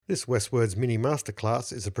This Westwords mini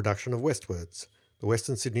masterclass is a production of Westwords, the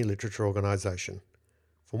Western Sydney Literature Organisation.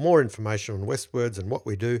 For more information on Westwords and what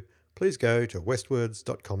we do, please go to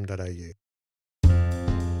westwords.com.au.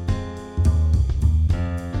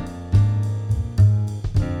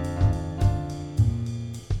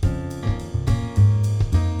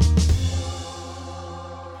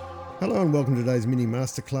 Hello and welcome to today's mini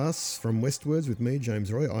masterclass from Westwords with me,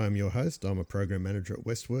 James Roy. I am your host. I'm a program manager at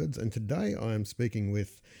Westwords, and today I am speaking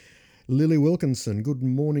with Lily Wilkinson. Good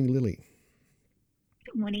morning, Lily.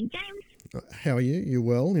 Good morning, James. How are you? You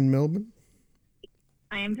well in Melbourne?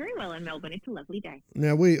 I am very well in Melbourne. It's a lovely day.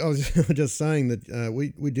 Now, I was just saying that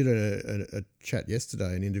we did a chat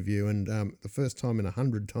yesterday, an interview, and the first time in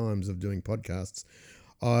 100 times of doing podcasts,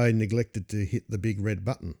 I neglected to hit the big red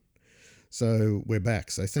button. So we're back.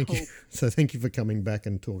 So thank you. So thank you for coming back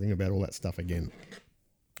and talking about all that stuff again.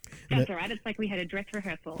 That's all right. It's like we had a dress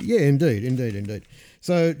rehearsal. Yeah, indeed.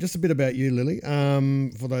 So just a bit about you, Lily.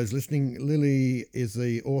 For those listening, Lily is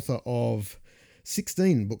the author of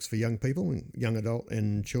 16 books for young people, young adult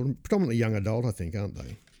and children, predominantly young adult, I think, aren't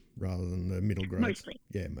they? Rather than the middle grades. Mostly.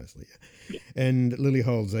 Yeah, mostly, yeah. And Lily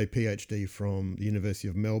holds a PhD from the University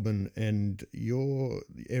of Melbourne, and your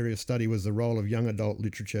area of study was the role of young adult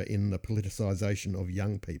literature in the politicisation of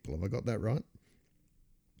young people. Have I got that right?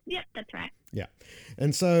 Yep, that's right. Yeah.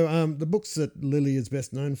 And so the books that Lily is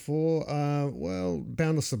best known for,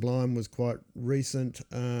 Boundless Sublime was quite recent,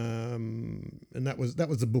 and that was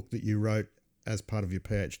the book that you wrote as part of your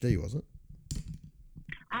PhD, was it?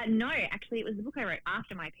 No, actually, it was the book I wrote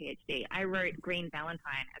after my PhD. I wrote Green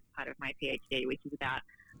Valentine as part of my PhD, which is about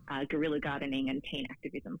guerrilla gardening and teen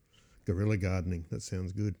activism. Guerrilla gardening, that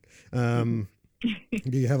sounds good. Do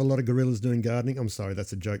you have a lot of gorillas doing gardening? I'm sorry,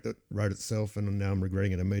 that's a joke that wrote itself, and now I'm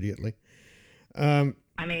regretting it immediately. I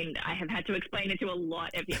mean, I have had to explain it to a lot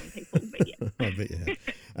of young people, but yeah. I bet you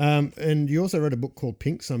have. And you also wrote a book called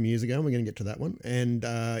Pink some years ago, and we're going to get to that one. And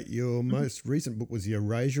your most recent book was the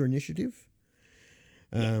Erasure Initiative.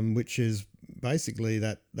 Which is basically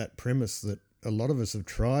that premise that a lot of us have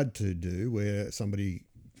tried to do, where somebody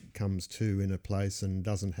comes to in a place and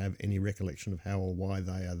doesn't have any recollection of how or why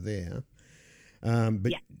they are there.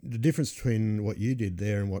 But the difference between what you did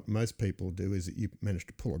there and what most people do is that you managed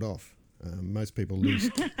to pull it off. Most people lose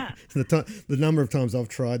the number of times I've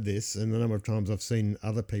tried this and the number of times I've seen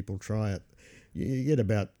other people try it. You get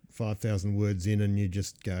about 5,000 words in and you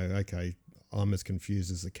just go, okay, I'm as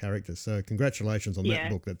confused as the character. So congratulations on that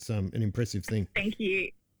book. That's an impressive thing. Thank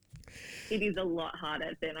you. It is a lot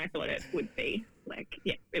harder than I thought it would be.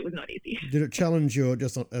 It was not easy. Did it challenge your,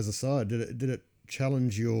 just as a side, did it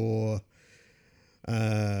challenge your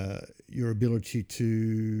ability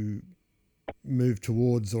to move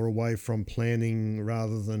towards or away from planning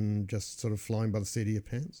rather than just sort of flying by the seat of your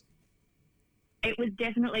pants? It was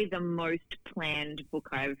definitely the most planned book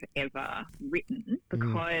I've ever written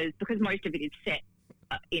because most of it is set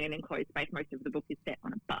in an enclosed space. Most of the book is set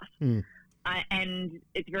on a bus. And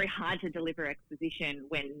it's very hard to deliver exposition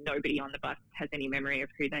when nobody on the bus has any memory of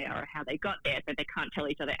who they are or how they got there, so they can't tell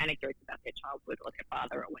each other anecdotes about their childhood or their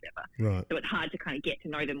father or whatever. Right. So it's hard to kind of get to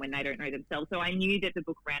know them when they don't know themselves. So I knew that the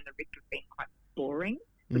book ran the risk of being quite boring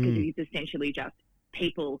because it is essentially just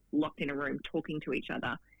people locked in a room talking to each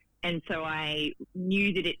other. And so I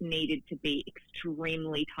knew that it needed to be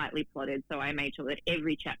extremely tightly plotted. So I made sure that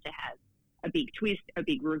every chapter has a big twist, a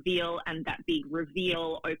big reveal, and that big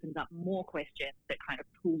reveal opens up more questions that kind of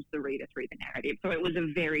pulls the reader through the narrative. So it was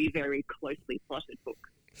a very, very closely plotted book.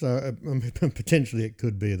 So potentially it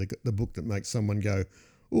could be the book that makes someone go,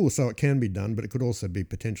 oh, so it can be done, but it could also be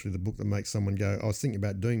potentially the book that makes someone go, I was thinking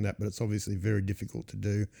about doing that, but it's obviously very difficult to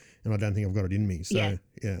do, and I don't think I've got it in me. So,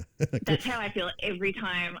 yeah. That's how I feel every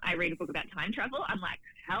time I read a book about time travel. I'm like,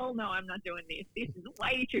 hell no, I'm not doing this. This is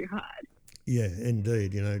way too hard. Yeah,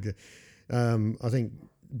 indeed. I think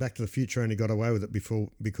Back to the Future only got away with it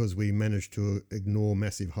because we managed to ignore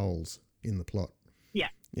massive holes in the plot. Yeah.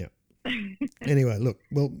 Anyway, look,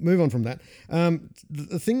 we'll move on from that.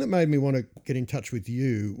 The thing that made me want to get in touch with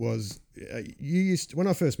you was when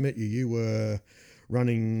I first met you, you were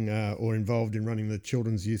running or involved in running the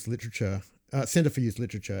Children's Youth Literature Centre for Youth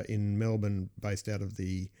Literature in Melbourne, based out of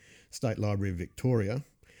the State Library of Victoria.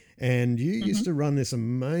 And you used to run this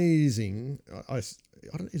amazing,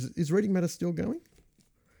 is Reading Matter still going?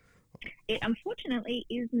 It unfortunately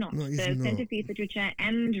is not. The Centre for Youth Literature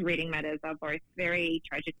and Reading Matters are both very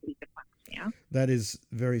tragically defunct now. That is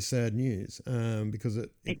very sad news because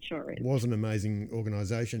it sure is. Was an amazing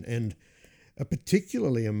organisation and a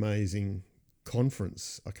particularly amazing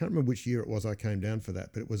conference. I can't remember which year it was I came down for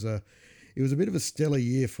that, but it was a bit of a stellar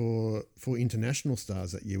year for international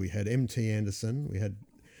stars that year. We had M.T. Anderson, we had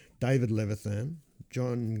David Levithan,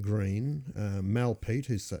 John Green, Mal Peet,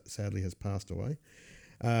 who sadly has passed away,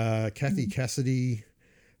 Kathy Cassidy.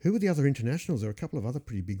 Who were the other internationals? There were a couple of other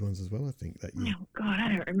pretty big ones as well, I think, that year. Oh God, I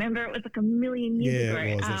don't remember. It was like a million years ago. Yeah,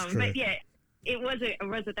 it was. That's true. But yeah,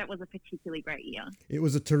 that was a particularly great year. It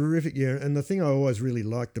was a terrific year, and the thing I always really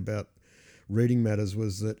liked about Reading Matters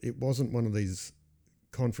was that it wasn't one of these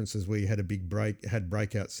conferences where you had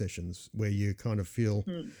breakout sessions where you kind of feel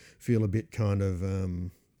a bit kind of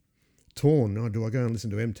torn. Oh, do I go and listen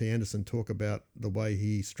to M.T. Anderson talk about the way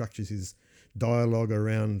he structures his dialogue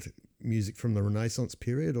around music from the Renaissance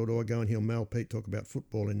period, or do I go and hear Mal Peet talk about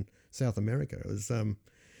football in South America? It was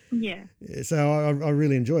so I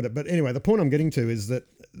really enjoyed it. But anyway, the point I'm getting to is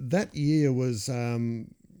that year was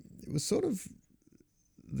it was sort of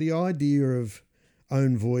the idea of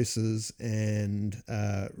own voices and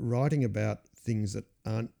writing about things that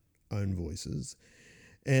aren't own voices,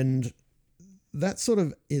 and that sort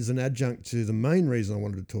of is an adjunct to the main reason I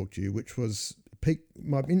wanted to talk to you, which was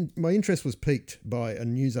my interest was piqued by a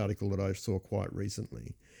news article that I saw quite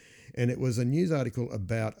recently, and it was a news article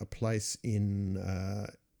about a place in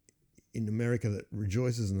America that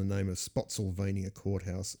rejoices in the name of Spotsylvania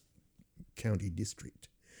Courthouse County District.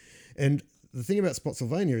 And the thing about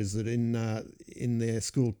Spotsylvania is that in their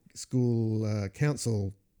school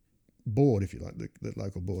council board, if you like, the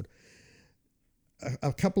local board,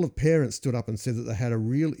 a couple of parents stood up and said that they had a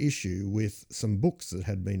real issue with some books that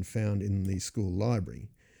had been found in the school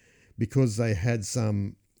library because they had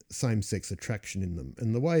some same-sex attraction in them.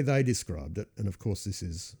 And the way they described it, and of course this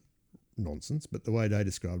is nonsense, but the way they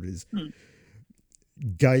described it is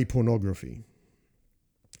gay pornography.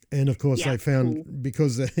 And of course they found,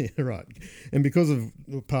 because right, and because of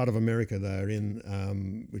the part of America they're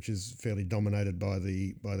in, which is fairly dominated by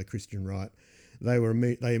the Christian right, they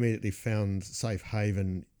immediately found safe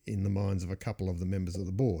haven in the minds of a couple of the members of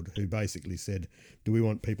the board, who basically said, do we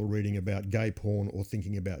want people reading about gay porn or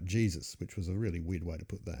thinking about Jesus? Which was a really weird way to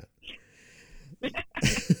put that.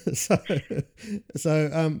 So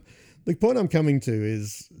the point I'm coming to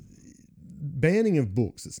is banning of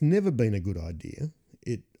books. It's never been a good idea.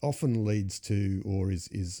 It often leads to, or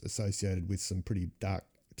is associated with, some pretty dark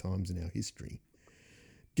times in our history.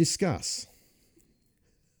 Discuss.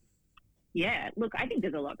 Yeah, look, I think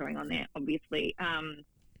there's a lot going on there, obviously.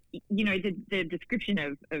 The description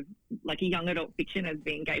of like a young adult fiction as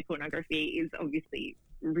being gay pornography is obviously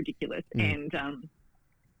ridiculous. And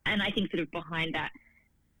I think sort of behind that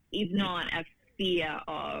is not a fear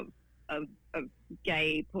of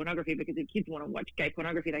gay pornography, because if kids want to watch gay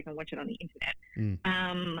pornography, they can watch it on the internet.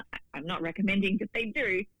 I'm not recommending that they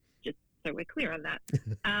do, just so we're clear on that,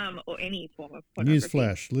 or any form of pornography.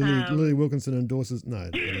 Newsflash, Lily Wilkinson endorses... No,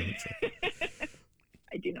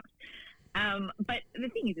 I do not. But the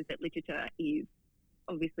thing is that literature is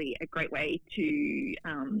obviously a great way to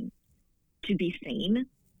be seen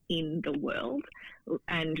in the world,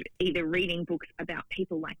 and either reading books about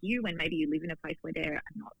people like you, when maybe you live in a place where there are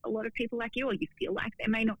not a lot of people like you, or you feel like there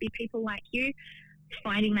may not be people like you,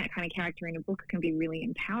 finding that kind of character in a book can be really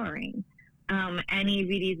empowering. And if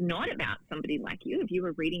it is not about somebody like you, if you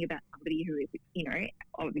are reading about somebody who is,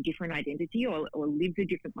 of a different identity or lives a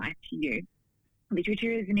different life to you,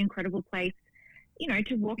 literature is an incredible place,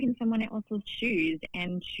 to walk in someone else's shoes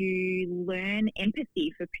and to learn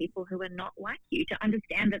empathy for people who are not like you, to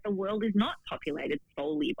understand that the world is not populated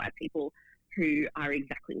solely by people who are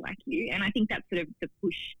exactly like you. And I think that's sort of the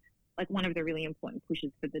push, like one of the really important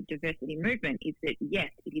pushes for the diversity movement, is that,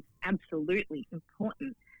 yes, it is absolutely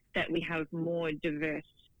important that we have more diverse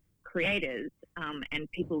creators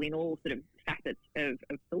and people in all sort of facets of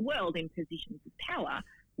the world in positions of power.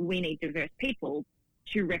 We need diverse people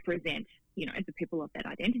to represent, the people of that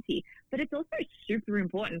identity. But it's also super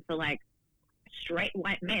important for, like, straight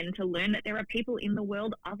white men to learn that there are people in the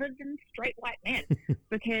world other than straight white men,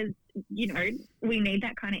 because, we need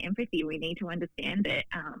that kind of empathy. We need to understand that,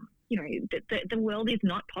 the world is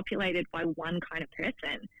not populated by one kind of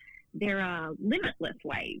person. There are limitless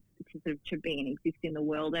ways to be and exist in the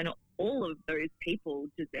world, and all of those people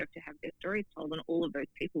deserve to have their stories told, and all of those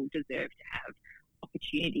people deserve to have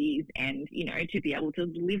opportunities and, to be able to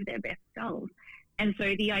live their best selves. And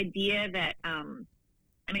so the idea that,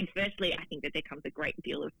 firstly, I think that there comes a great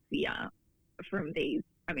deal of fear from these,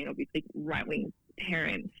 obviously right-wing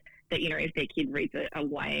parents, that, if their kid reads a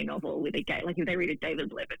YA novel with a gay, like if they read a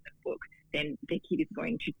David Levithan book, then their kid is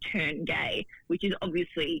going to turn gay, which is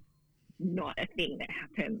obviously not a thing that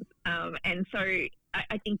happens. And so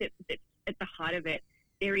I think that at the heart of it,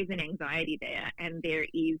 there is an anxiety there, and there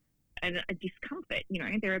is a discomfort.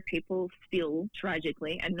 There are people still,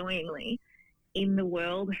 tragically, annoyingly, in the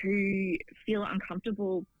world who feel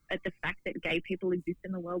uncomfortable at the fact that gay people exist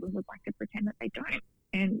in the world and would like to pretend that they don't.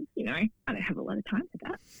 And, I don't have a lot of time for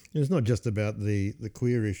that. It's not just about the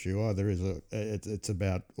queer issue either, is it? It's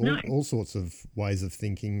about all sorts of ways of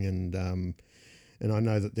thinking, and I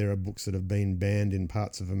know that there are books that have been banned in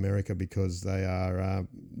parts of America because they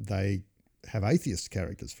have atheist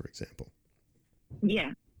characters, for example.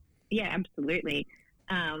 Yeah, absolutely.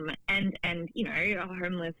 And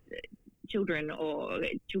homeless children or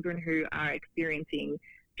children who are experiencing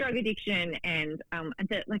drug addiction, and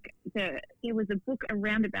there was a book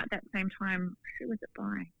around about that same time. Who was it by?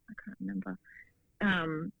 I can't remember.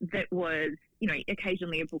 That was,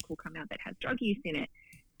 occasionally a book will come out that has drug use in it,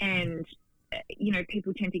 and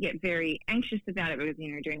people tend to get very anxious about it because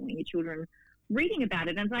don't want your children reading about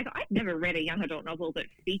it. And it's like, I've never read a young adult novel that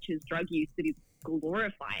features drug use that is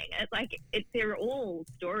glorifying it. They're all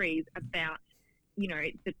stories about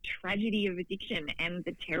the tragedy of addiction and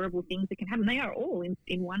the terrible things that can happen. They are all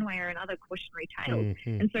in one way or another cautionary tales.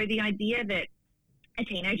 Mm-hmm. And so the idea that a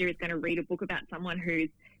teenager is going to read a book about someone whose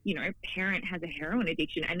parent has a heroin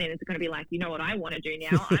addiction, and then it's going to be like, what I want to do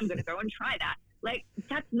now, I'm going to go and try that.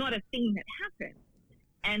 That's not a thing that happens.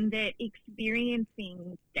 And that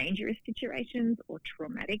experiencing dangerous situations or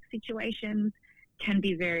traumatic situations can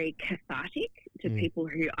be very cathartic to people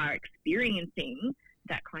who are experiencing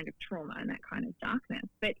that kind of trauma and that kind of darkness.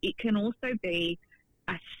 But it can also be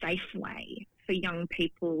a safe way for young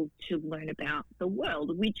people to learn about the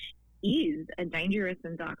world, which is a dangerous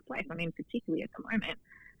and dark place. I mean, particularly at the moment.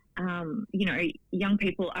 Young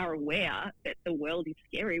people are aware that the world is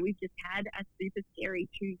scary. We've just had a super scary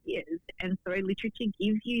 2 years. And so literature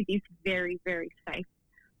gives you this very, very safe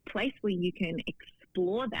place where you can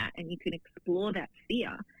explore that, and you can explore that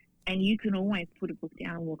fear, and you can always put a book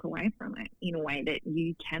down and walk away from it in a way that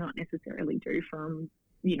you cannot necessarily do from,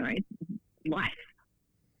 life.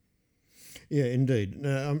 Yeah, indeed.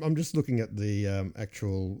 Now, I'm just looking at the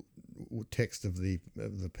actual text of the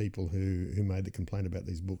people who made the complaint about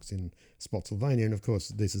these books in Spotsylvania, and of course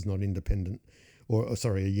this is not independent or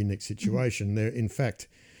a unique situation. There, in fact,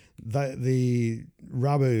 the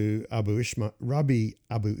Rabbi Abu Ishmael,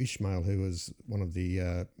 who was one of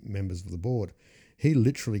the members of the board, he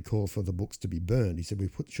literally called for the books to be burned. He said we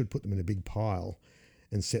should put them in a big pile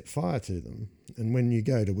and set fire to them. And when you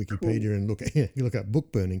go to Wikipedia and look at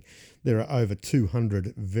book burning, there are over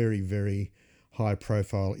 200 very, very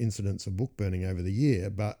high-profile incidents of book burning over the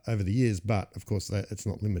years. But of course, it's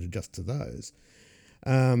not limited just to those.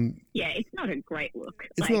 It's not a great look.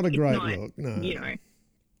 It's not a great look, no.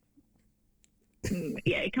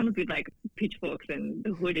 It comes with pitchforks and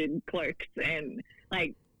hooded cloaks, and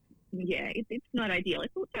it's not ideal.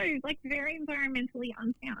 It's also very environmentally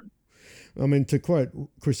unsound. I mean, to quote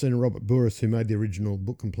Christina Robert Burris, who made the original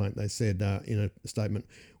book complaint, they said in a statement,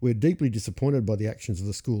 "We're deeply disappointed by the actions of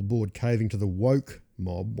the school board caving to the woke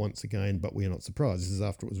mob once again, but we are not surprised." This is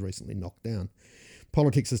after it was recently knocked down.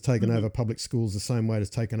 "Politics has taken over public schools the same way it has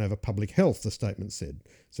taken over public health," the statement said.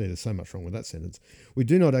 See, there's so much wrong with that sentence. "We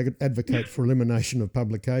do not advocate for elimination of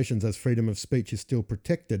publications, as freedom of speech is still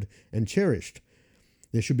protected and cherished.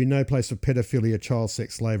 There should be no place for pedophilia, child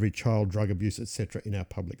sex slavery, child drug abuse, etc. in our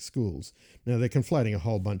public schools." Now, they're conflating a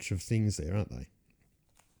whole bunch of things there, aren't they?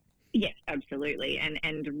 Yes, absolutely.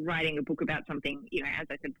 And writing a book about something, as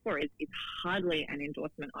I said before, is hardly an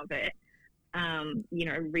endorsement of it.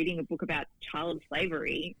 Reading a book about child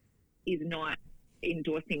slavery is not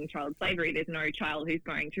endorsing child slavery. There's no child who's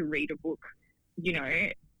going to read a book,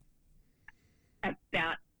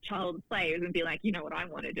 about child slaves and be like, what I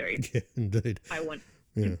want to do. Yeah, indeed. I want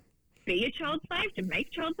to be a child slave, to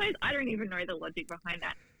make child slaves. I don't even know the logic behind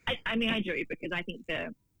that. I mean, I do, because I think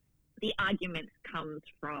the argument comes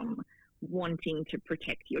from wanting to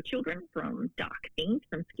protect your children from dark things,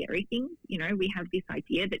 from scary things. We have this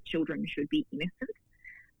idea that children should be innocent.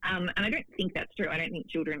 And I don't think that's true. I don't think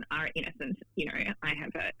children are innocent. I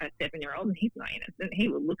have a 7-year-old and he's not innocent. He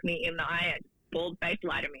will look me in the eye and bald-faced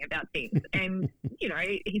lie to me about things. And,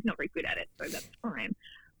 he's not very good at it, so that's fine.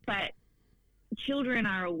 But children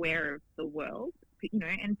are aware of the world,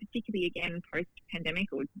 and particularly, again,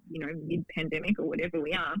 post-pandemic or, mid-pandemic or whatever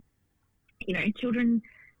we are, children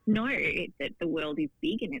know that the world is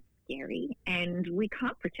big and it's scary, and we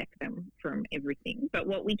can't protect them from everything. But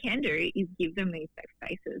what we can do is give them these safe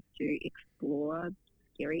spaces to explore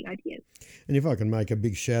scary ideas. And if I can make a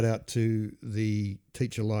big shout out to the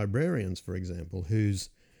teacher librarians, for example,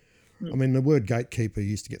 I mean, the word gatekeeper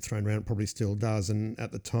used to get thrown around, it probably still does, and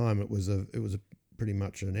at the time it was a pretty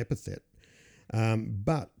much an epithet.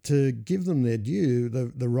 But to give them their due,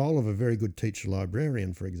 the role of a very good teacher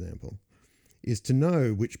librarian, for example, is to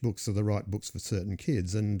know which books are the right books for certain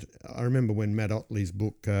kids. And I remember when Matt Otley's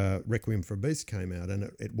book Requiem for a Beast came out,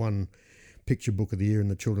 and it won Picture Book of the Year in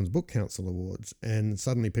the Children's Book Council Awards, and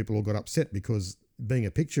suddenly people all got upset because, being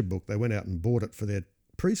a picture book, they went out and bought it for their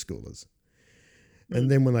preschoolers. And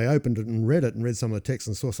then when they opened it and read some of the text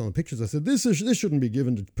and saw some of the pictures, they said, this shouldn't be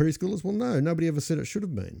given to preschoolers. Well, no, nobody ever said it should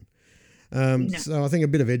have been. No. So I think a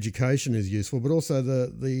bit of education is useful, but also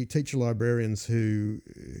the teacher librarians who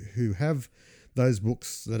have those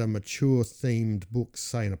books that are mature themed books,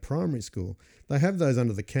 say in a primary school, they have those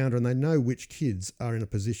under the counter and they know which kids are in a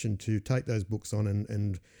position to take those books on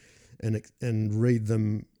and read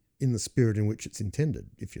them in the spirit in which it's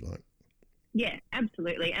intended, if you like. Yeah,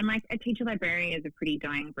 absolutely. And like a teacher librarian is a pretty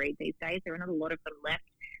dying breed these days. There are not a lot of them left.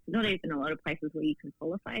 There's not even a lot of places where you can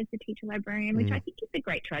qualify as a teacher librarian, which I think is a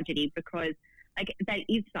great tragedy because like that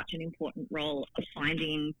is such an important role of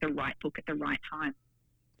finding the right book at the right time.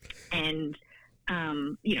 And,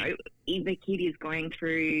 you know, if a kid is going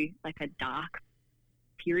through like a dark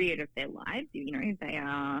period of their lives, you know, they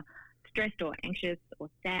are stressed or anxious or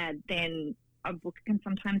sad, then a book can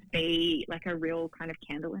sometimes be like a real kind of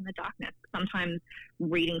candle in the darkness. Sometimes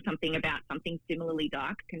reading something about something similarly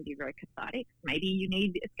dark can be very cathartic. Maybe you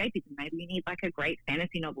need escapism. Maybe you need like a great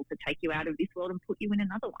fantasy novel to take you out of this world and put you in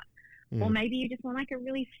another one. Or maybe you just want like a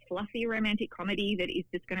really fluffy romantic comedy that is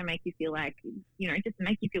just going to make you feel like, you know, just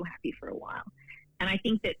make you feel happy for a while. And I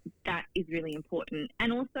think that is really important.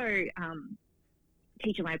 And also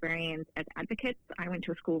teacher librarians as advocates. I went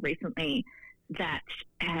to a school recently that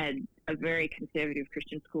had a very conservative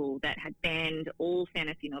Christian school that had banned all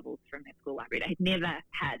fantasy novels from their school library. They had never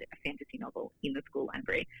had a fantasy novel in the school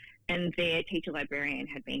library. And their teacher librarian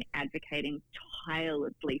had been advocating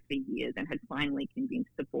tirelessly for years and had finally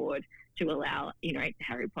convinced the board to allow, you know,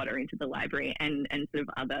 Harry Potter into the library and sort of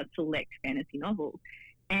other select fantasy novels.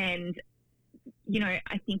 And, you know,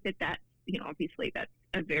 I think that, you know, obviously that's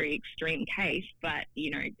a very extreme case, but,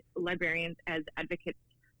 you know, librarians as advocates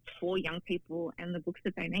for young people and the books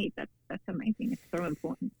that they need. That's amazing. It's so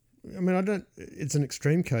important. I mean, it's an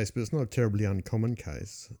extreme case, but it's not a terribly uncommon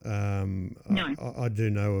case. No. I do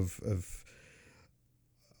know of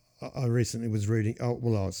I recently was reading, I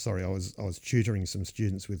was tutoring some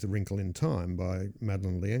students with A Wrinkle in Time by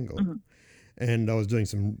Madeleine L'Engle. Mm-hmm. And I was doing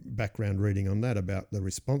some background reading on that about the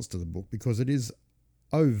response to the book, because it is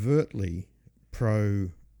overtly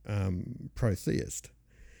pro-theist.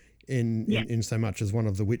 In so much as one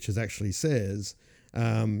of the witches actually says,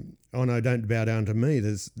 oh no, don't bow down to me.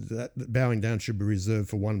 That bowing down should be reserved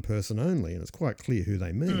for one person only, and it's quite clear who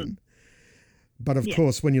they mean. But of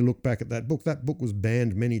course, when you look back at that book was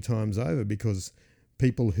banned many times over because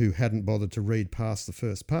people who hadn't bothered to read past the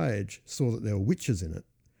first page saw that there were witches in it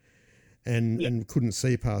and couldn't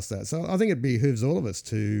see past that. So I think it behooves all of us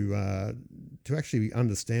to actually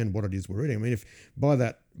understand what it is we're reading. I mean, if by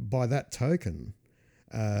that token,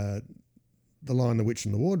 The Lion, the Witch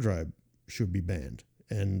and the Wardrobe should be banned.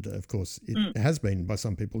 And of course, it has been by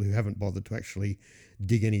some people who haven't bothered to actually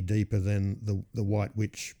dig any deeper than the White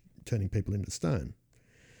Witch turning people into stone.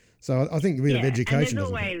 So I think a bit of education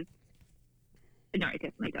doesn't hurt. No, it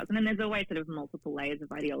definitely doesn't. And there's always sort of multiple layers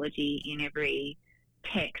of ideology in every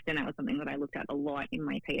text, and that was something that I looked at a lot in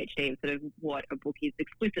my PhD, of sort of what a book is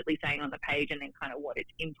explicitly saying on the page and then kind of what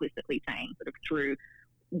it's implicitly saying sort of through,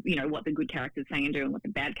 you know, what the good characters say and do and what the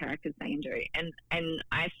bad characters say and do. And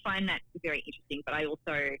I find that very interesting, but I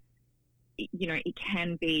also, you know, it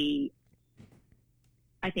can be,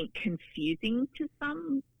 I think, confusing to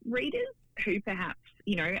some readers who perhaps,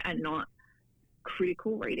 you know, are not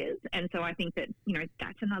critical readers. And so I think that, you know,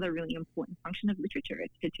 that's another really important function of literature.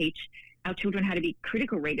 It's to teach our children how to be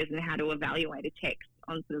critical readers and how to evaluate a text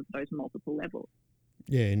on sort of those multiple levels.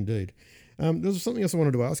 Yeah, indeed. There's something else I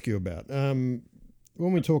wanted to ask you about. When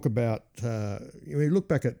we talk about, we look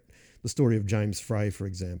back at the story of James Frey, for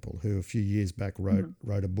example, who a few years back wrote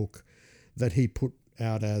a book that he put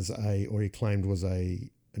out he claimed was an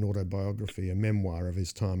autobiography, a memoir of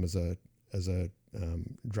his time as a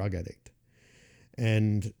drug addict.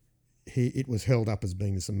 And it was held up as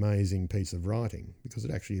being this amazing piece of writing because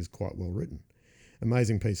it actually is quite well written.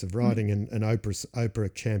 Amazing piece of writing, and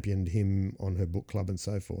Oprah championed him on her book club and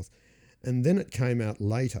so forth. And then it came out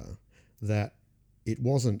later that it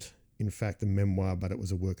wasn't, in fact, a memoir, but it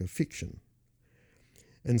was a work of fiction.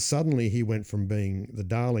 And suddenly he went from being the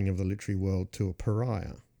darling of the literary world to a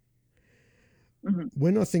pariah. Mm-hmm.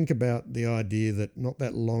 When I think about the idea that not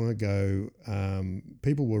that long ago,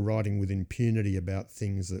 people were writing with impunity about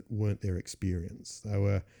things that weren't their experience.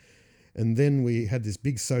 And then we had this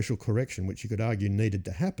big social correction, which you could argue needed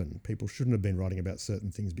to happen. People shouldn't have been writing about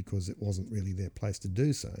certain things because it wasn't really their place to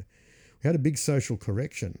do so. had a big social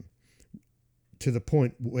correction to the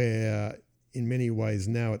point where, in many ways,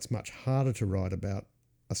 now it's much harder to write about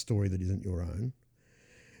a story that isn't your own.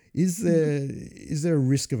 Is there a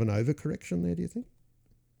risk of an overcorrection there, do you think?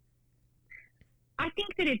 I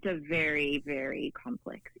think that it's a very, very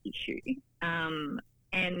complex issue.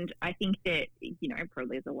 And I think that,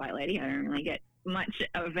 probably as a white lady, I don't really get much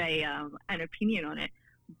of an opinion on it.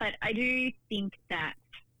 But I do think that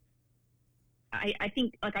I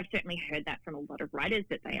think, like, I've certainly heard that from a lot of writers,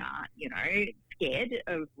 that they are, scared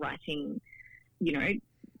of writing,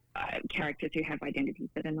 characters who have identities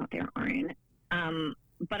that are not their own.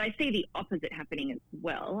 But I see the opposite happening as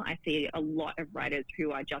well. I see a lot of writers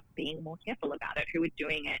who are just being more careful about it, who are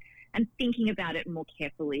doing it and thinking about it more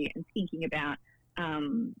carefully and thinking about,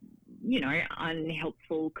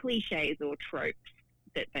 unhelpful cliches or tropes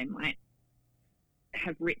that they might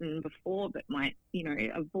have written before but might,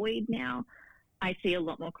 avoid now. I see a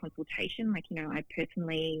lot more consultation. Like, I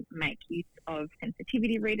personally make use of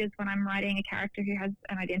sensitivity readers when I'm writing a character who has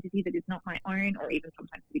an identity that is not my own, or even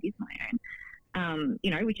sometimes it is my own.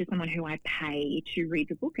 Which is someone who I pay to read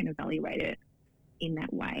the book and evaluate it in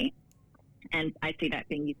that way. And I see that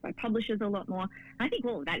being used by publishers a lot more. I think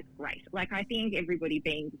all of that is great. Like, I think everybody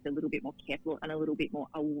being just a little bit more careful and a little bit more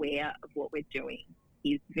aware of what we're doing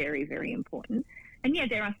is very, very important. And yeah,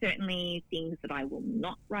 there are certainly things that I will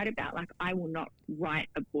not write about. Like, I will not write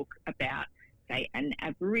a book about, say, an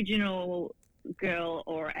Aboriginal girl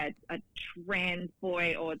or a trans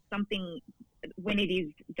boy or something, when it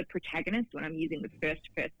is the protagonist, when I'm using the first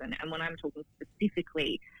person and when I'm talking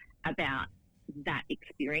specifically about that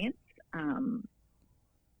experience,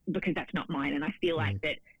 because that's not mine. And I feel like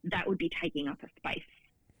that would be taking up a space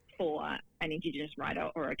for an Indigenous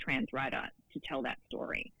writer or a trans writer to tell that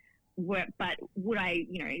story. But would I,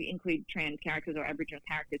 include trans characters or Aboriginal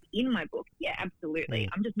characters in my book? Yeah, absolutely.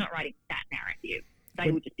 I'm just not writing that narrative.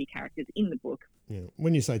 They would just be characters in the book. Yeah.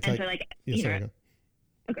 When you say take... And so, like,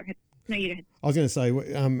 go ahead. No, you go ahead. I was going to say,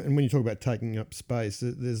 and when you talk about taking up space,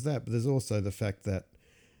 there's that, but there's also the fact that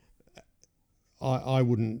I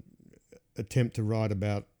wouldn't attempt to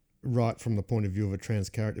write from the point of view of a trans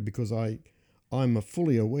character, because I'm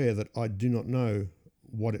fully aware that I do not know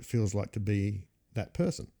what it feels like to be that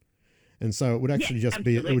person. And so it would actually just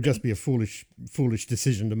be a foolish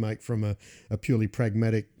decision to make from a purely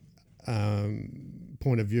pragmatic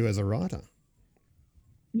point of view as a writer.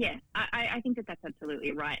 Yeah, I think that that's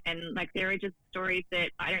absolutely right. And, like, there are just stories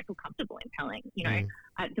that I don't feel comfortable in telling.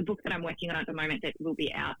 The book that I'm working on at the moment that will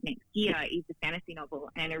be out next year is a fantasy novel.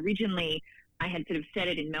 And originally I had sort of set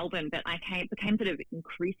it in Melbourne, but I became sort of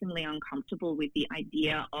increasingly uncomfortable with the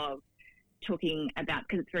idea of talking about,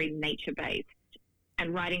 because it's very nature-based,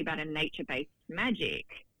 and writing about a nature-based magic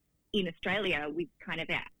in Australia with kind of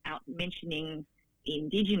out mentioning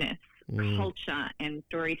Indigenous culture and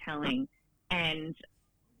storytelling. And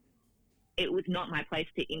it was not my place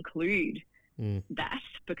to include that,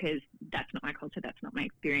 because that's not my culture, that's not my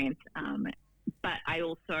experience. But I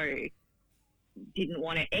also didn't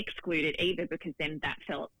want to exclude it either, because then that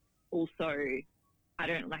felt also, I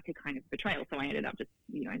don't like, a kind of betrayal. So I ended up just,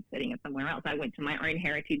 setting it somewhere else. I went to my own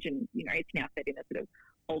heritage, and, it's now set in a sort of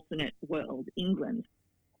alternate world, England.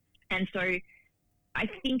 And so I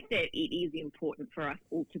think that it is important for us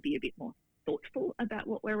all to be a bit more thoughtful about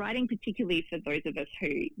what we're writing, particularly for those of us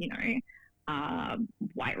who,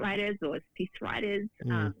 white writers or cis writers.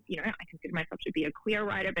 I consider myself to be a queer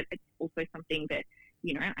writer, but it's also something that,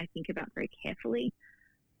 I think about very carefully.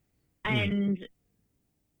 And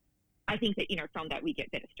I think that, from that we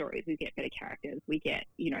get better stories, we get better characters, we get,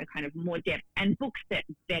 kind of more depth, and books that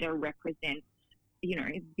better represent,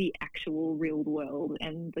 the actual real world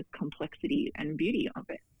and the complexity and beauty of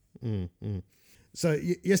it. So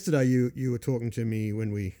yesterday you were talking to me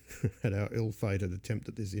when we had our ill-fated attempt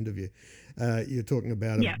at this interview. You were talking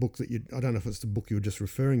about a book that I don't know if it's the book you were just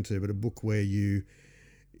referring to, but a book where you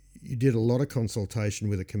did a lot of consultation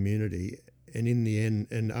with a community, and in the end,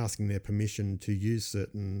 and asking their permission to use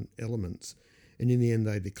certain elements, and in the end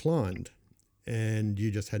they declined, and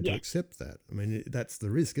you just had to accept that. I mean, that's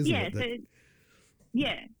the risk, isn't it?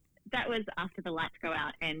 That was after The Lights Go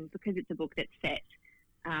Out, and because it's a book that's set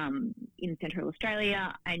in Central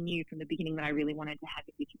Australia, I knew from the beginning that I really wanted to have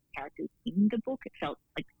Indigenous characters in the book. It felt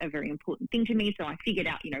like a very important thing to me, so I figured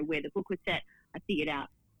out, where the book was set. I figured out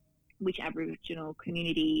which Aboriginal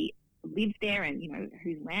community lives there and,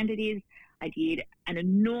 whose land it is. I did an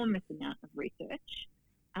enormous amount of research,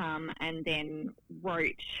 and then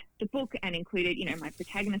wrote the book and included, my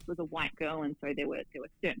protagonist was a white girl, and so there were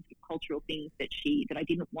certain cultural things that I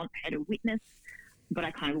didn't want her to witness, but I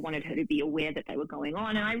kind of wanted her to be aware that they were going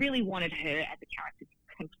on, and I really wanted her as a character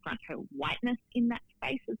to confront her whiteness in that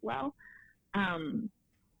space as well.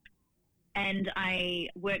 And I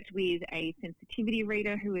worked with a sensitivity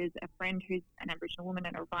reader who is a friend who's an Aboriginal woman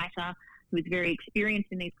and a writer who is very experienced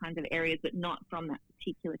in these kinds of areas, but not from that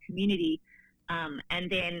particular community. And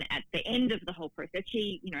then at the end of the whole process,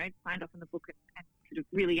 she, signed off on the book and sort of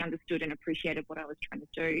really understood and appreciated what I was trying to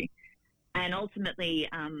do. And ultimately,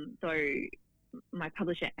 though my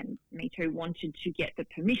publisher and me too wanted to get the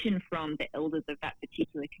permission from the elders of that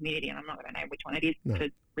particular community, and I'm not going to name which one it is for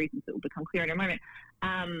reasons that will become clear in a moment,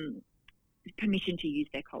 permission to use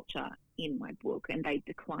their culture in my book, and they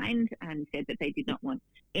declined and said that they did not want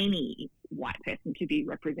any white person to be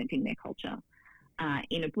representing their culture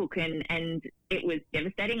in a book, and it was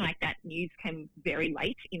devastating. Like, that news came very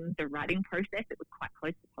late in the writing process. It was quite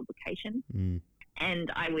close to publication,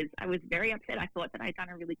 and I was very upset. I thought that I'd done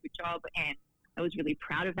a really good job, and I was really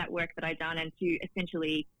proud of that work that I'd done, and to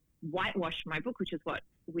essentially whitewash my book, which is what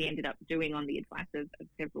we ended up doing on the advice of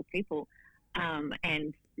several people,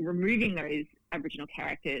 and removing those Aboriginal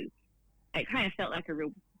characters, it kind of felt like a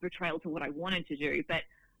real betrayal to what I wanted to do. But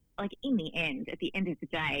like, in the end, at the end of the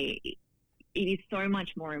day, it is so much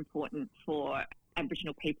more important for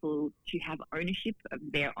Aboriginal people to have ownership of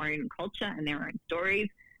their own culture and their own stories.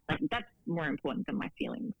 Like, that's more important than my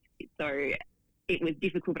feelings. So it was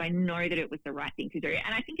difficult, but I know that it was the right thing to do.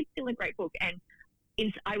 And I think it's still a great book. And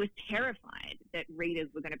I was terrified that readers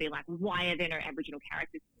were going to be like, why are there no Aboriginal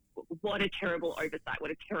characters in this book? What a terrible oversight.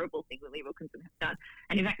 What a terrible thing that Leigh Wilkinson has done.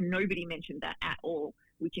 And in fact, nobody mentioned that at all,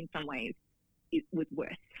 which in some ways was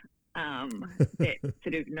worse. That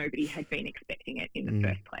sort of nobody had been expecting it in the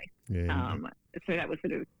first place. Yeah. So that was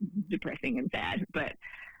sort of depressing and sad. But,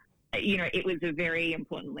 it was a very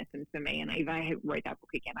important lesson for me. And if I had wrote that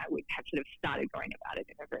book again, I would have sort of started going about it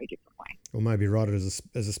in a very different way. Or maybe write it as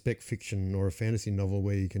a spec fiction or a fantasy novel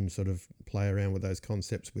where you can sort of play around with those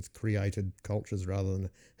concepts with created cultures rather than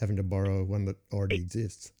having to borrow one that already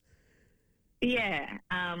exists. Yeah.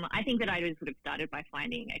 I think that I would have started by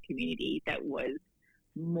finding a community that was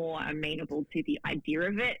more amenable to the idea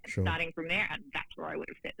of it, starting from there, and that's where I would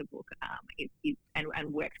have set the book,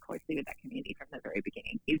 and worked closely with that community from the very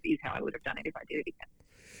beginning, is how I would have done it if I did it again.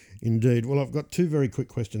 Indeed. Well, I've got two very quick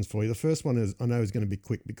questions for you. The first one is, I know is going to be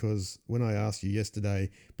quick, because when I asked you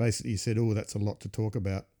yesterday, basically you said, that's a lot to talk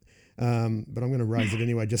about, but I'm going to raise it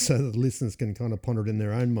anyway, just so that the listeners can kind of ponder it in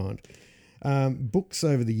their own mind. Books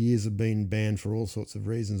over the years have been banned for all sorts of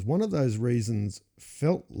reasons. One of those reasons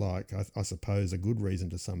felt like, I suppose, a good reason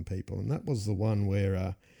to some people, and that was the one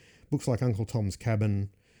where books like Uncle Tom's Cabin,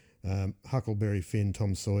 Huckleberry Finn,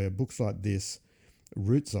 Tom Sawyer, books like this,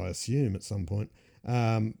 Roots, I assume, at some point,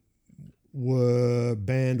 were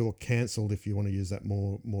banned or cancelled, if you want to use that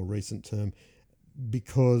more recent term,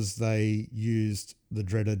 because they used the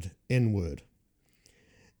dreaded N-word.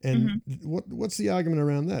 And what's the argument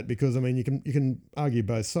around that? Because, I mean, you can argue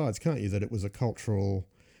both sides, can't you? That it was a cultural,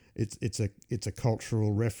 it's a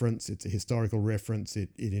cultural reference, it's a historical reference. It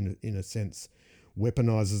in a sense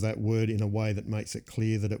weaponizes that word in a way that makes it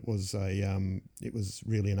clear that it was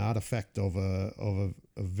really an artifact of a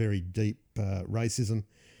very deep racism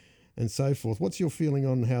and so forth. What's your feeling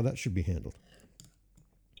on how that should be handled?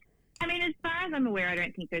 I mean, as far as I'm aware, I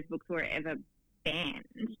don't think those books were ever banned.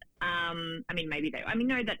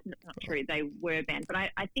 No, that's not true. They were banned. But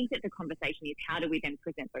I think that the conversation is, how do we then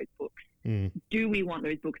present those books? Do we want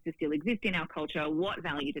those books to still exist in our culture? What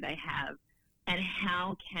value do they have? And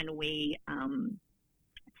how can we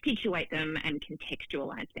situate them and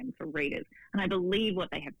contextualize them for readers? And I believe what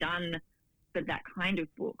they have done for that kind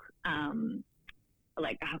of book,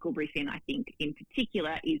 like the Huckleberry Finn, I think in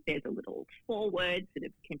particular, is there's a little foreword sort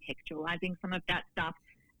of contextualizing some of that stuff.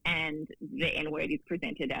 And the N word is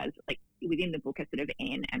presented as, like, within the book, a sort of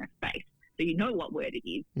N and a space. So you know what word it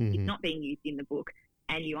is. It's not being used in the book,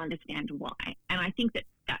 and you understand why. And I think that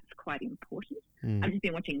that's quite important. I've just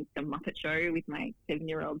been watching The Muppet Show with my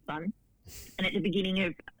 7-year-old son. And at the beginning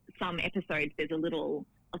of some episodes, there's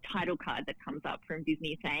a title card that comes up from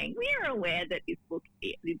Disney saying, we are aware that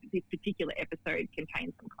this particular episode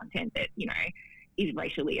contains some content that, is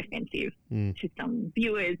racially offensive to some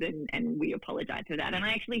viewers, and we apologize for that. And I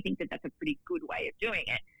actually think that that's a pretty good way of doing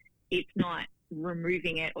it. It's not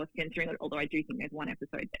removing it or censoring it, although I do think there's one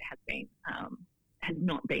episode that has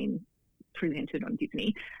not been presented on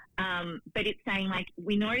Disney. But it's saying, like,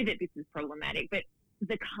 we know that this is problematic, but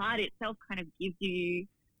the card itself kind of gives you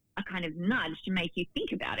a kind of nudge to make you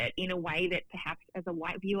think about it in a way that perhaps as a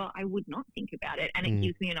white viewer I would not think about it. And it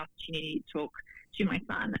gives me an opportunity to talk to my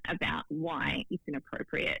son about why it's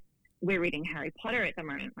inappropriate. We're reading Harry Potter at the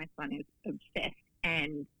moment. My son is obsessed,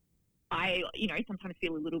 and I, sometimes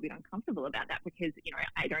feel a little bit uncomfortable about that because,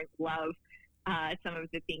 I don't love some of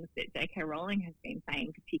the things that J.K. Rowling has been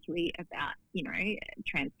saying, particularly about,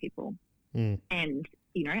 trans people. And,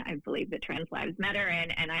 I believe that trans lives matter.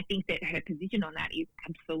 And I think that her position on that is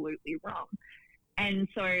absolutely wrong. And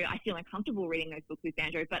so I feel uncomfortable reading those books with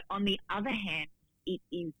Banjo. But on the other hand, it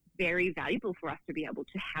is very valuable for us to be able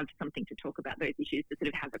to have something to talk about those issues, to sort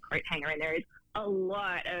of have a coat hanger. And there is a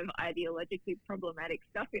lot of ideologically problematic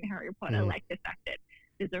stuff in Harry Potter, like the fact that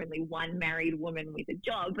there's only one married woman with a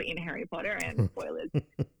job in Harry Potter, and spoilers,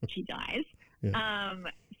 she dies. Yeah.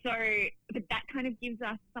 But that kind of gives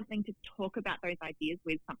us something to talk about those ideas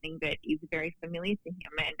with, something that is very familiar to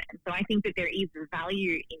him. And so I think that there is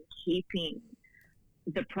value in keeping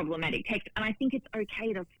the problematic text. And I think it's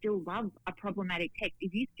okay to still love a problematic text.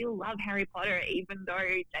 If you still love Harry Potter, even though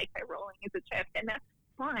J.K. Rowling is a chef, then that's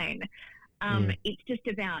fine. It's just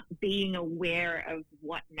about being aware of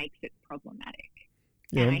what makes it problematic.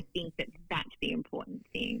 Yeah. And I think that that's the important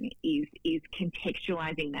thing, is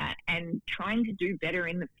contextualizing that and trying to do better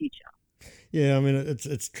in the future. Yeah, I mean,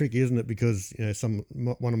 it's tricky, isn't it? Because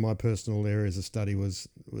one of my personal areas of study was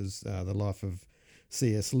the life of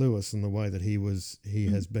C.S. Lewis, and the way that he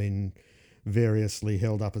has been variously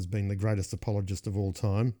held up as being the greatest apologist of all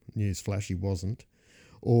time. Newsflash, he wasn't.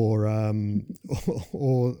 Or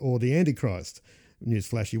the Antichrist.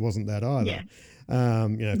 Newsflash, he wasn't that either.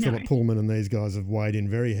 Yeah. Philip Pullman and these guys have weighed in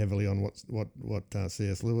very heavily on what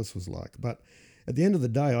C.S. Lewis was like. But at the end of the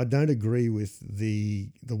day, I don't agree with the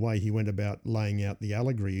way he went about laying out the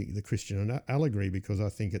allegory, the Christian allegory, because I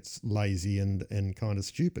think it's lazy and kind of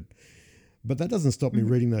stupid. But that doesn't stop me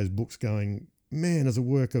reading those books going, man, as a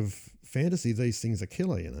work of fantasy, these things are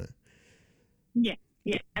killer, Yeah,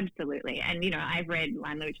 absolutely. And, I've read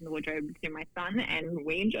Lion, the Witch and the Wardrobe to my son, and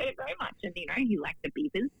we enjoyed it very much. And, he liked the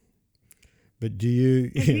beavers. But do you,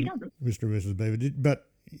 who doesn't? Mr. and Mrs. Beaver, but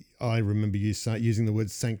I remember you using the word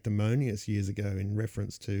sanctimonious years ago in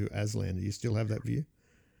reference to Aslan. Do you still have that view?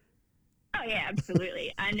 Oh, yeah,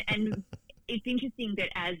 absolutely. and it's interesting that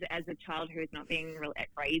as a child who is not being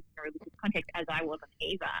raised in a religious context, as I wasn't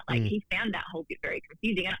either, he found that whole bit very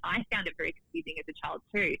confusing, and I found it very confusing as a child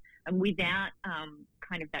too. And without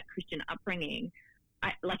kind of that Christian upbringing,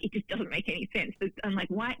 it just doesn't make any sense. I'm like,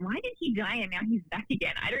 why did he die and now he's back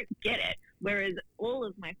again? I don't get it. Whereas all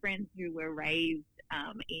of my friends who were raised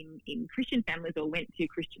in Christian families or went to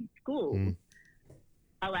Christian schools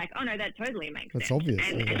are like, oh no, that totally makes sense. That's obvious.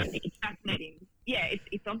 And it's fascinating. Yeah,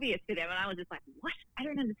 it's obvious to them. And I was just like, what? I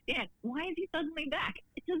don't understand. Why is he suddenly back?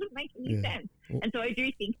 It doesn't make any sense. And so I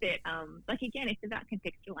do think that, again, it's about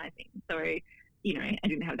contextualizing. So, I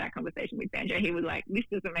didn't have that conversation with Banjo. He was like, this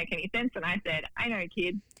doesn't make any sense. And I said, I know,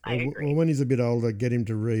 kid. I agree. Well, when he's a bit older, get him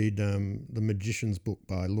to read The Magician's Book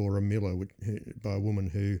by Laura Miller, by a woman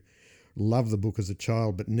who loved the book as a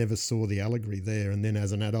child but never saw the allegory there, and then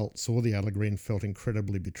as an adult saw the allegory and felt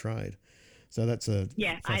incredibly betrayed. So that's a...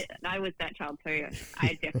 Yeah, I was that child too.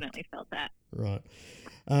 I definitely felt that. Right.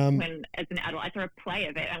 When, as an adult, I saw a play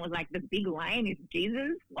of it and was like, the big lion is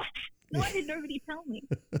Jesus? What? Why did nobody tell me?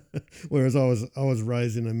 Whereas I was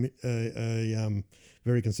raised in a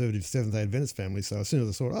very conservative Seventh-day Adventist family, so as soon as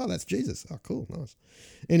I saw it, oh, that's Jesus. Oh, cool, nice.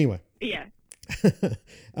 Anyway. Yeah.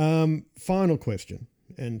 Final question,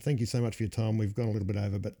 and thank you so much for your time. We've gone a little bit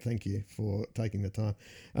over, but thank you for taking the time.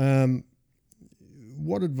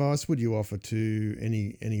 What advice would you offer to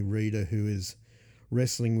any reader who is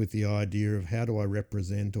wrestling with the idea of how do I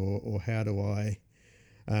represent or how do I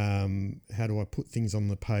put things on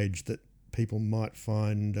the page that people might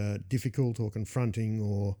find difficult or confronting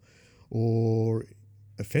or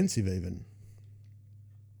offensive even?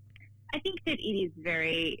 I think that it is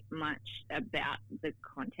very much about the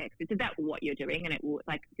context. It's about what you're doing, and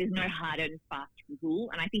there's no hard and fast rule.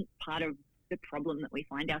 And I think part of the problem that we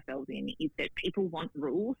find ourselves in is that people want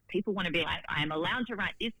rules. People want to be like, I am allowed to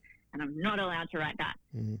write this and I'm not allowed to write that.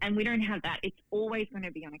 Mm-hmm. And we don't have that. It's always going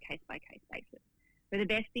to be on a case-by-case basis. So the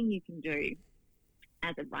best thing you can do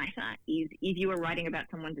as a writer is, if you are writing about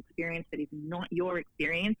someone's experience that is not your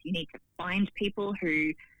experience, you need to find people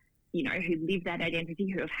who live that identity,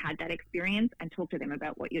 who have had that experience, and talk to them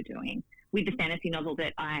about what you're doing. With the fantasy novel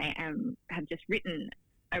that I have just written,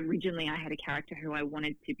 originally I had a character who I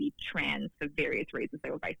wanted to be trans for various reasons.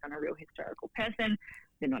 They were based on a real historical person.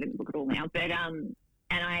 They're not in the book at all now. But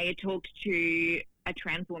and I talked to a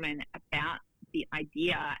trans woman about the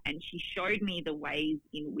idea, and she showed me the ways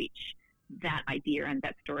in which that idea and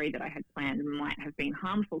that story that I had planned might have been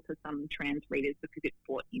harmful to some trans readers because it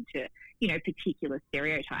brought into, particular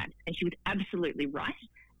stereotypes. And she was absolutely right.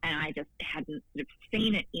 And I just hadn't sort of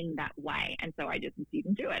seen it in that way. And so I just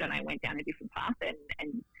didn't do it. And I went down a different path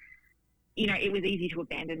and it was easy to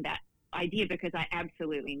abandon that idea because I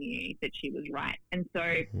absolutely knew that she was right. And so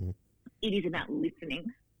it is about listening.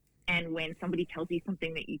 And when somebody tells you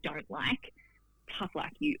something that you don't like, tough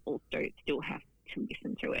luck, you also still have to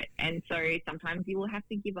listen to it. And so sometimes you will have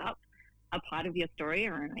to give up a part of your story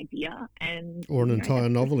or an idea, and or an entire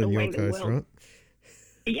novel in your case, right?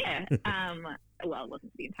 Yeah. Well, it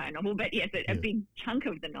wasn't the entire novel, but yes, a big chunk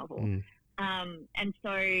of the novel. And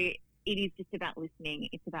so it is just about listening.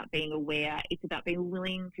 It's about being aware. It's about being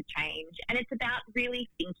willing to change, and it's about really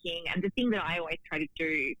thinking. And the thing that I always try to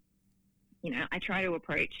do, I try to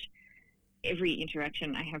approach every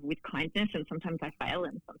interaction I have with kindness, and sometimes I fail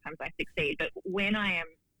and sometimes I succeed. But when I am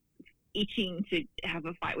itching to have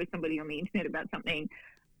a fight with somebody on the internet about something,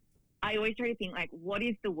 I always try to think, like, what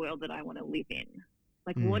is the world that I want to live in?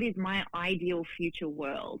 Like, what is my ideal future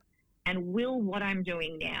world? And will what I'm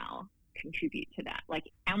doing now contribute to that?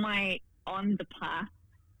 Like, am I on the path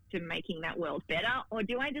to making that world better? Or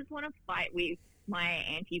do I just want to fight with my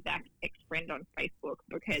anti-vax ex-friend on Facebook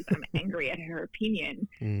because I'm angry at her opinion?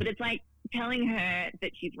 But it's like, telling her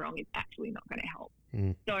that she's wrong is actually not going to help.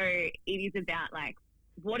 So it is about, like,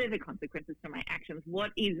 what are the consequences for my actions?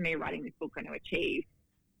 What is me writing this book going to achieve?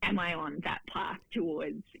 Am I on that path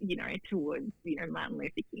towards Martin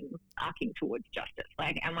Luther King arcing towards justice?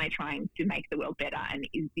 Like, am I trying to make the world better, and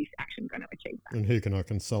is this action going to achieve that? And who can I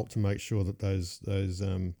consult to make sure that those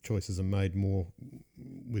choices are made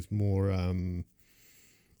with more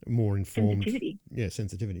informed sensitivity? Yeah,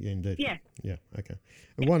 sensitivity. Yeah, indeed. Yeah. Okay.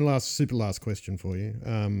 And one super last question for you.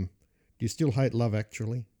 Do you still hate Love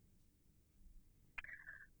Actually?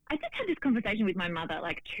 I just had this conversation with my mother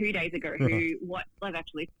like 2 days ago, who watched Love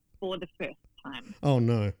Actually for the first time. Oh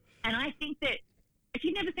no! And I think that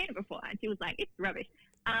she'd never seen it before, and she was like, "It's rubbish."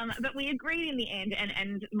 But we agreed in the end,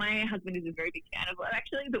 and my husband is a very big fan of Love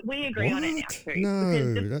Actually, but we agree on it now too.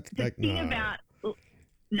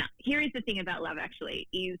 No, here is the thing about Love Actually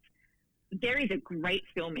is there is a great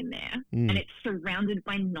film in there, and it's surrounded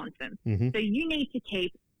by nonsense. So you need to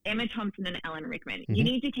keep Emma Thompson and Alan Rickman. You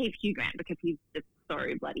need to keep Hugh Grant because he's just so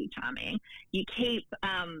bloody charming. You keep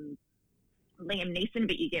Liam Neeson,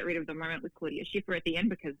 but you get rid of the moment with Claudia Schiffer at the end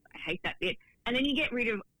because I hate that bit. And then you get rid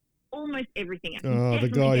of almost everything else. Oh, the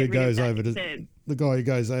guy who goes over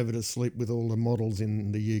to sleep with all the models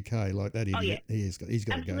in the UK, like that idiot. Oh, yeah. He's got to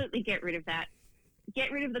go. Absolutely get rid of that.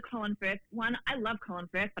 Get rid of the Colin Firth one. I love Colin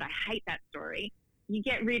Firth, but I hate that story. You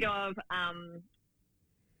get rid of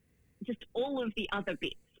just all of the other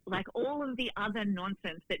bits, like all of the other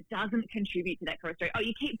nonsense that doesn't contribute to that core story. Oh,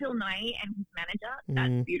 you keep Bill Nighy and his manager.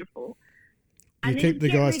 That's beautiful. You keep the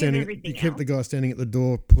guy standing. You keep the guy standing at the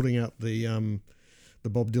door, putting out the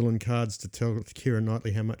Bob Dylan cards to tell Keira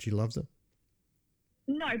Knightley how much he loves her.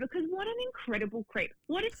 No, because what an incredible creep!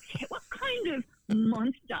 What kind of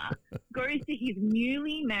monster goes to his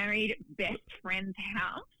newly married best friend's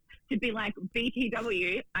house to be like,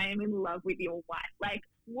 BTW, I am in love with your wife? Like,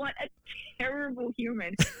 what a terrible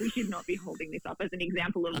human. We should not be holding this up as an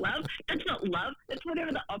example of love. That's not love. That's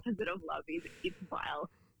whatever the opposite of love is. It's vile.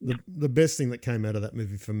 The best thing that came out of that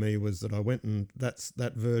movie for me was that I went and that's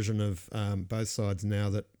that version of Both Sides Now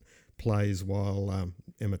that plays while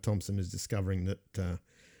Emma Thompson is discovering that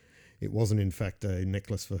it wasn't in fact a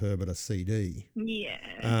necklace for her but a CD. Yeah.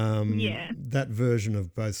 That version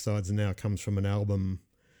of Both Sides Now comes from an album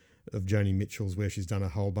of Joni Mitchell's where she's done a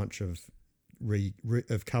whole bunch of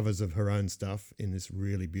of covers of her own stuff in this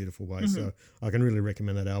really beautiful way. So I can really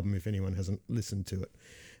recommend that album if anyone hasn't listened to it.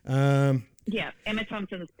 Emma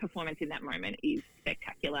Thompson's performance in that moment is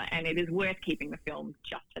spectacular, and it is worth keeping the film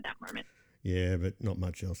just for that moment. Yeah, but not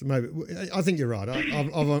much else. Maybe I think you're right.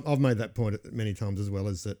 I've made that point many times as well,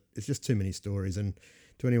 is that it's just too many stories. And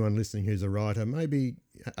to anyone listening who's a writer, maybe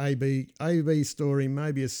A B story,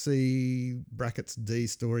 maybe a C brackets D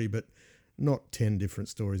story, but not 10 different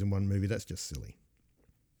stories in one movie. That's just silly.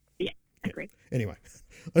 Yeah, I agree. Anyway,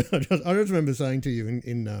 I just remember saying to you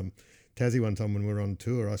in Tassie one time when we were on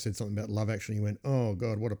tour, I said something about Love Actually. You went, "Oh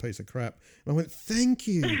God, what a piece of crap!" And I went, "Thank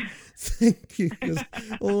you, thank you." Because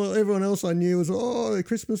everyone else I knew was, "Oh,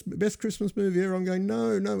 best Christmas movie ever." I'm going,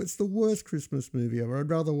 no, it's the worst Christmas movie ever. I'd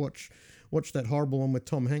rather watch that horrible one with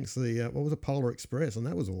Tom Hanks, what was it, Polar Express, and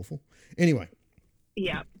that was awful. Anyway.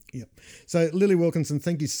 Yeah. Yep. So Lily Wilkinson,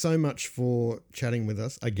 thank you so much for chatting with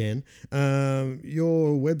us again.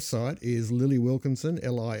 Your website is Lily Wilkinson,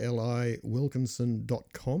 LILI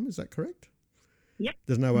Wilkinson.com. Is that correct? Yep.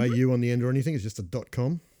 There's no AU on the end or anything. It's just a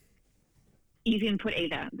 .com. You can put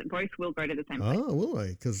either. Both will go to the same place. Oh, will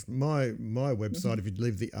they? Because my website, if you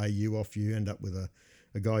leave the AU off, you end up with a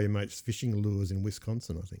guy who makes fishing lures in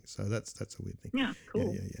Wisconsin, I think. So that's a weird thing. Yeah,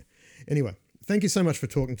 cool. Yeah. Anyway. thank you so much for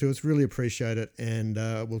talking to us. Really appreciate it. And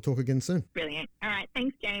we'll talk again soon. Brilliant. All right.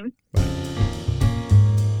 Thanks, James. Bye.